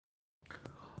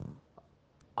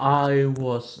I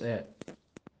was at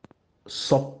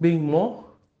shopping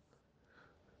mall.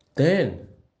 Then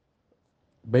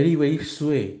very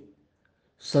suay.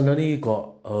 Suddenly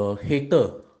got a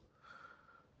hater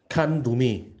come to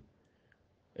me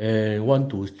and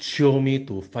want to show me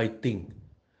to fighting.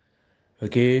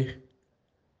 Okay.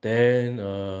 Then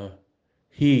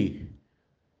he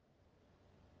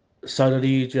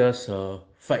suddenly just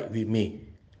fight with me.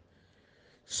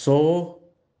 So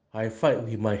I fight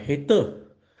with my hater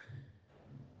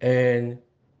and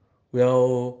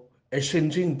well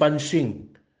exchanging punches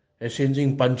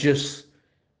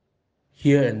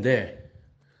here and there.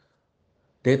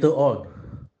 Later on,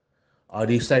 I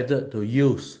decided to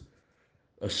use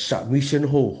a submission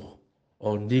hold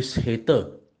on this hater.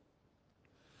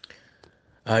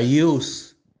 I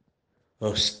use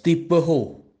a steeper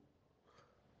hold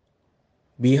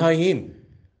behind him.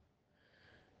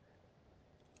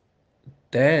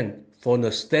 Then from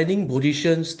the standing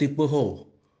position steeper hold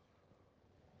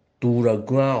to the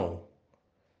ground,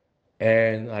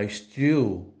 and I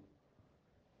still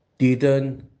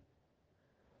didn't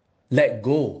let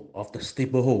go of the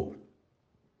steeper hold.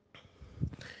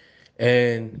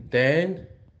 And then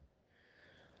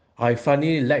I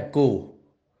finally let go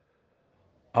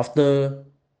after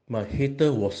my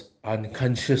hater was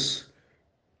unconscious.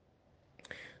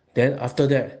 Then after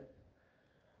that,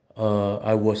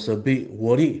 I was a bit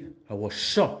worried. I was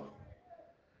shocked.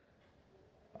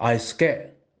 I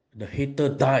scared the hater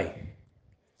die.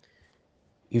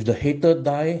 If the hater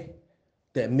die,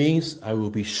 that means I will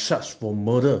be charged for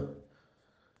murder.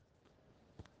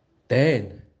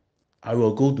 Then I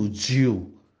will go to jail.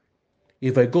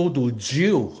 If I go to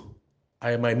jail,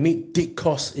 I might meet dead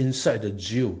cost inside the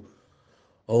jail.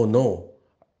 Oh no.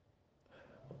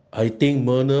 I think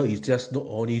murder is just not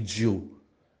only jail.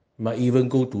 Might even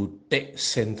go to death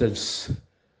sentence.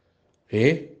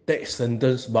 Death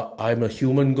sentence, but I'm a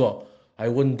human god. I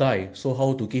won't die. So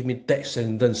how to give me death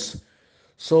sentence?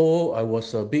 So I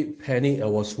was a bit panicked. I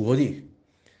was worried.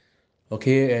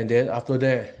 Okay, and then after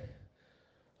that,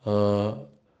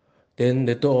 then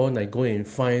later on I go and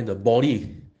find the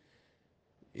body.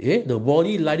 The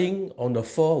body lying on the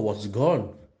floor was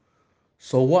gone.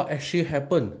 So what actually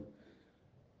happened?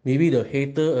 Maybe the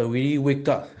hater already wake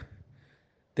up.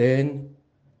 Then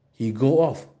he go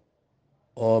off.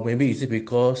 Or maybe is it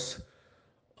because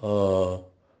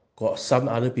got some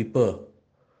other people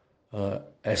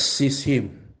assist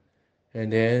him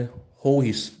and then hold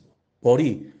his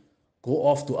body, go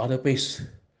off to other place.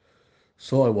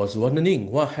 So I was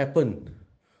wondering what happened.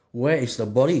 Where is the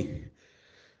body?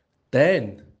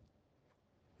 Then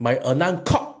my alarm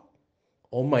clock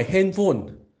on my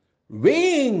handphone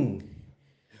ring.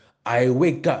 I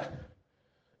wake up.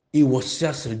 It was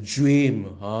just a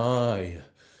dream.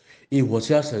 It was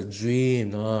just a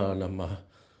dream. No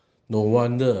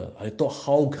wonder. I thought,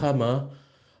 how come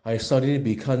I suddenly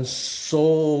become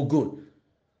so good?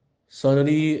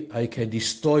 Suddenly I can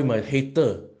destroy my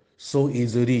hater so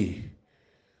easily.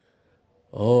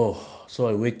 So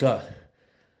I wake up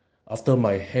after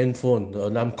my handphone, the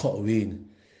alarm clock ring.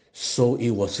 So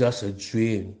it was just a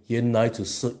dream. 原来只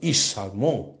是一场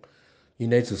梦，原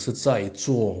来只是在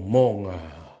做梦啊。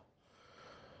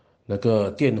那个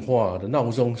电话的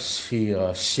闹钟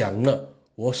响了，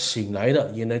我醒来了，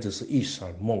原来只是一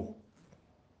场梦。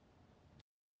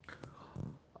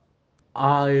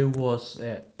I was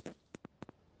at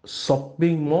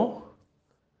shopping mall.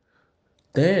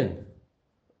 Then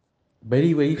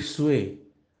very suay.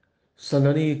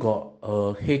 Suddenly got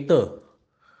a hater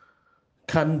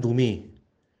come to me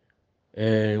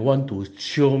and want to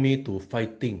show me to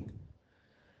fighting.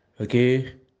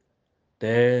 Okay.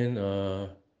 Then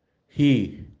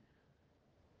he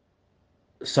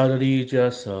suddenly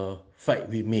just fight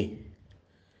with me.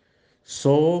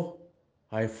 So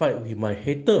I fight with my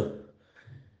hater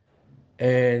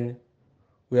and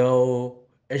well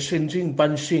exchanging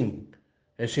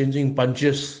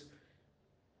punches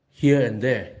here and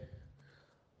there.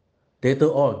 Later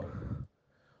on,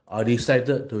 I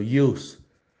decided to use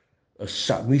a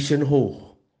submission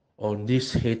hold on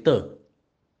this hater.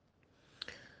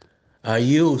 I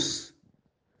use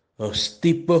a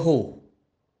steeper hold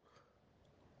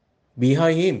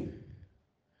behind him.